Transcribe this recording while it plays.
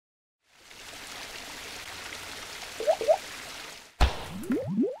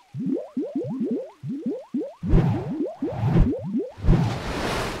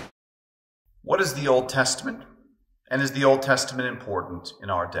is the Old Testament? And is the Old Testament important in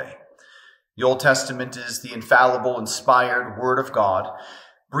our day? The Old Testament is the infallible, inspired Word of God,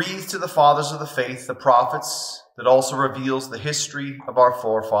 breathed to the fathers of the faith, the prophets, that also reveals the history of our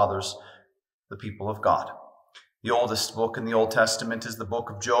forefathers, the people of God. The oldest book in the Old Testament is the book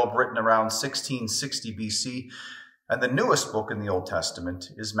of Job, written around 1660 BC, and the newest book in the Old Testament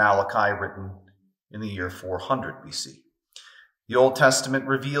is Malachi, written in the year 400 BC. The Old Testament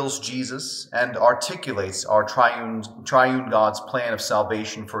reveals Jesus and articulates our triune God's plan of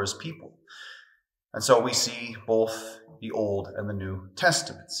salvation for his people. And so we see both the Old and the New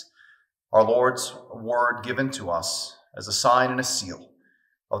Testaments, our Lord's word given to us as a sign and a seal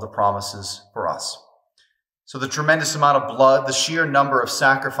of the promises for us. So the tremendous amount of blood, the sheer number of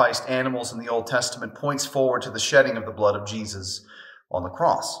sacrificed animals in the Old Testament points forward to the shedding of the blood of Jesus on the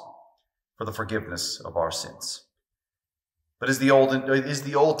cross for the forgiveness of our sins. But is the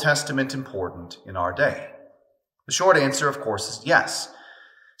Old Testament important in our day? The short answer, of course, is yes,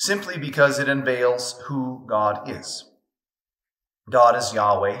 simply because it unveils who God is. God is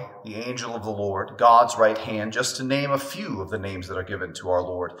Yahweh, the angel of the Lord, God's right hand, just to name a few of the names that are given to our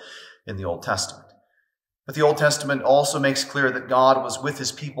Lord in the Old Testament. But the Old Testament also makes clear that God was with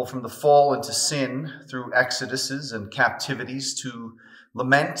his people from the fall into sin through exoduses and captivities to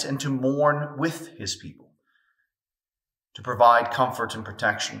lament and to mourn with his people, to provide comfort and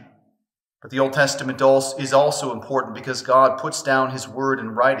protection. But the Old Testament is also important because God puts down his word in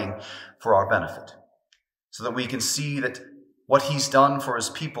writing for our benefit, so that we can see that what he's done for his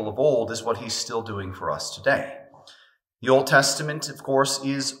people of old is what he's still doing for us today. The Old Testament, of course,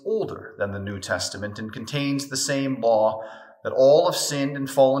 is older than the New Testament and contains the same law that all have sinned and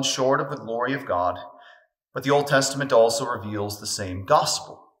fallen short of the glory of God. But the Old Testament also reveals the same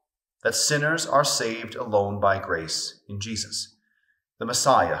gospel, that sinners are saved alone by grace in Jesus, the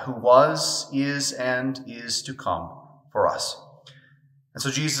Messiah, who was, is, and is to come for us. And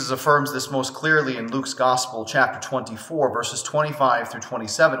so Jesus affirms this most clearly in Luke's Gospel, chapter 24, verses 25 through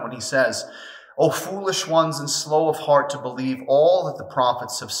 27, when he says, "O foolish ones and slow of heart to believe all that the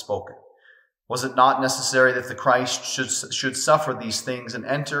prophets have spoken. Was it not necessary that the Christ should suffer these things and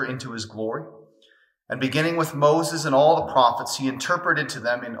enter into his glory? And beginning with Moses and all the prophets, he interpreted to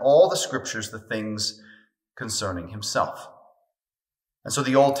them in all the scriptures the things concerning himself." And so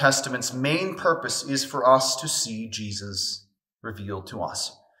the Old Testament's main purpose is for us to see Jesus revealed to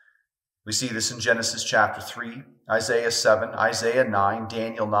us. We see this in Genesis chapter 3, Isaiah 7, Isaiah 9,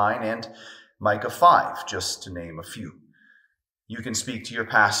 Daniel 9, and Micah 5, just to name a few. You can speak to your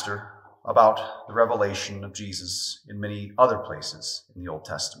pastor about the revelation of Jesus in many other places in the Old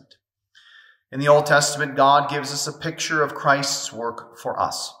Testament. In the Old Testament, God gives us a picture of Christ's work for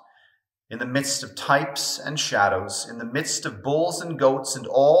us. In the midst of types and shadows, in the midst of bulls and goats and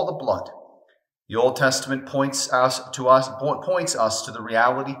all the blood, the Old Testament points us to the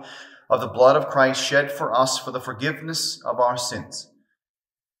reality of the blood of Christ shed for us for the forgiveness of our sins.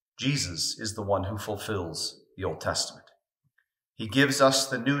 Jesus is the one who fulfills the Old Testament. He gives us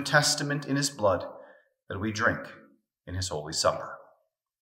the New Testament in his blood that we drink in his Holy Supper.